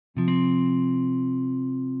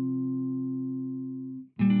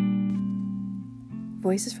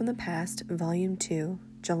Voices from the Past, Volume 2,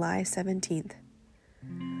 July 17th.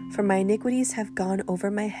 For my iniquities have gone over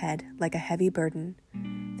my head like a heavy burden.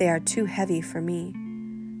 They are too heavy for me.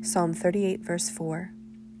 Psalm 38, verse 4.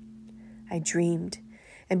 I dreamed,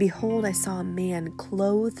 and behold, I saw a man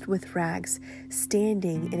clothed with rags,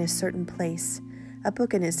 standing in a certain place, a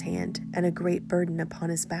book in his hand, and a great burden upon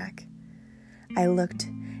his back. I looked,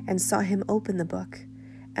 and saw him open the book.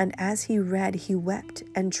 And as he read, he wept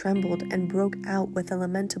and trembled and broke out with a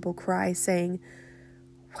lamentable cry, saying,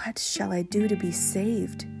 "What shall I do to be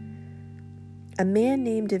saved?" A man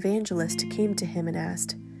named Evangelist came to him and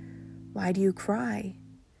asked, "Why do you cry?"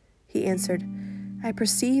 He answered, "I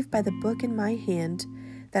perceive by the book in my hand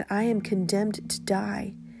that I am condemned to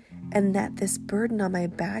die, and that this burden on my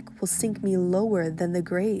back will sink me lower than the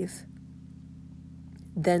grave."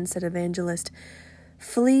 Then said Evangelist,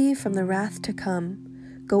 "Flee from the wrath to come.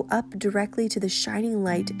 Go up directly to the shining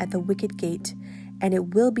light at the wicket gate, and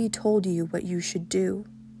it will be told you what you should do."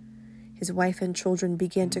 His wife and children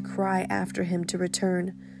began to cry after him to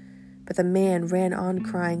return, but the man ran on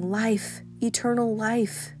crying, "Life, eternal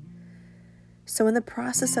life." So in the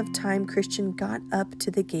process of time, Christian got up to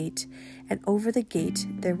the gate, and over the gate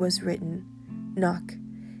there was written, "Knock,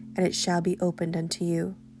 and it shall be opened unto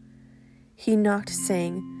you." He knocked,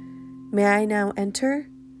 saying, "May I now enter?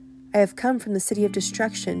 I have come from the city of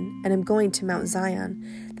destruction, and am going to Mount Zion,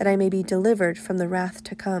 that I may be delivered from the wrath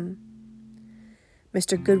to come."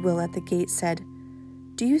 Mr. Goodwill at the gate said,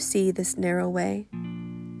 "Do you see this narrow way?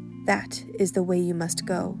 That is the way you must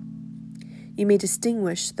go. You may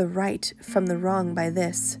distinguish the right from the wrong by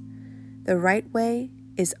this. The right way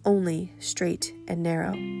is only straight and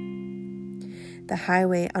narrow." The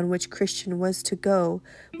highway on which Christian was to go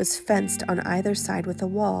was fenced on either side with a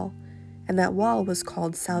wall, and that wall was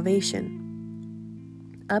called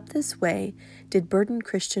salvation. Up this way did burdened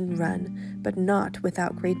Christian run, but not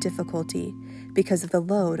without great difficulty, because of the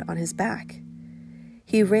load on his back.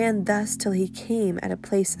 He ran thus till he came at a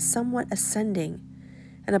place somewhat ascending,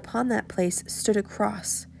 and upon that place stood a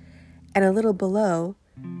cross, and a little below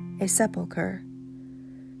a sepulchre.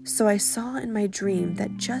 So I saw in my dream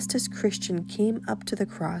that just as Christian came up to the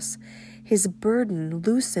cross, his burden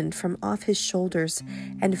loosened from off his shoulders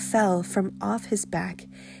and fell from off his back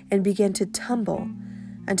and began to tumble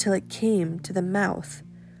until it came to the mouth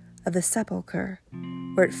of the sepulchre,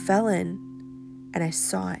 where it fell in, and I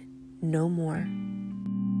saw it no more.